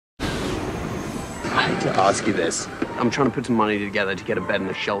I hate to ask you this. I'm trying to put some money together to get a bed and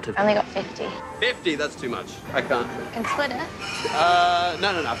a shelter. I only got 50. 50? That's too much. I can't. Can split it.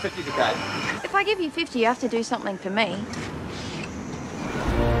 No. 50's okay. If I give you 50, you have to do something for me.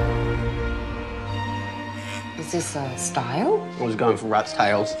 Is this a style? I was going for rat's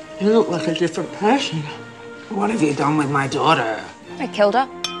tails. You look like a different person. What have you done with my daughter? I killed her.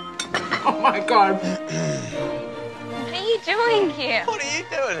 Oh, my God. What are you doing here? What are you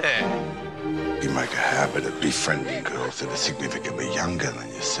doing here? You make a habit of befriending girls that are significantly younger than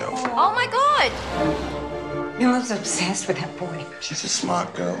yourself. Oh, my God. Mila's obsessed with that boy. She's a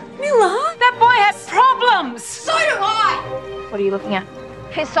smart girl. Mila, that boy has problems. So do I. What are you looking at?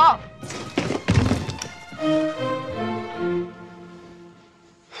 Piss off.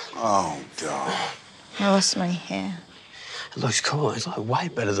 Oh, darling. I lost my hair. It looks cool. It's like way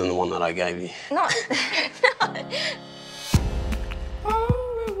better than the one that I gave you. Not.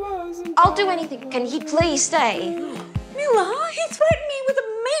 I'll do anything. Can he please stay? Mila, he threatened me with a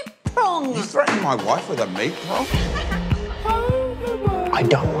meat prong. You threatened my wife with a meat prong? I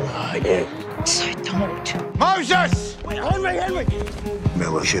don't want to hurt you. So don't. Moses! Wait, Henry!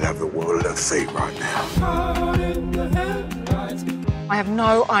 Mila should have the world at her feet right now. I have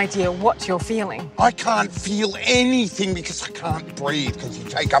no idea what you're feeling. I can't feel anything because I can't breathe because you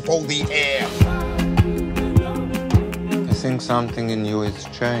take up all the air. I think something in you has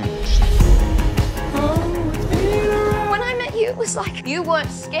changed. When I met you, it was like you weren't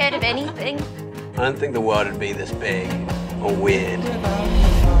scared of anything. I don't think the world would be this big or weird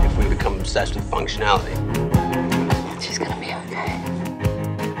if we become obsessed with functionality. She's gonna be okay.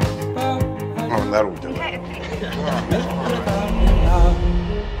 Oh, and that'll do it.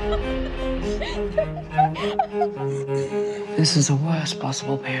 This is the worst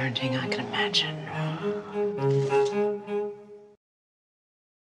possible parenting I can imagine.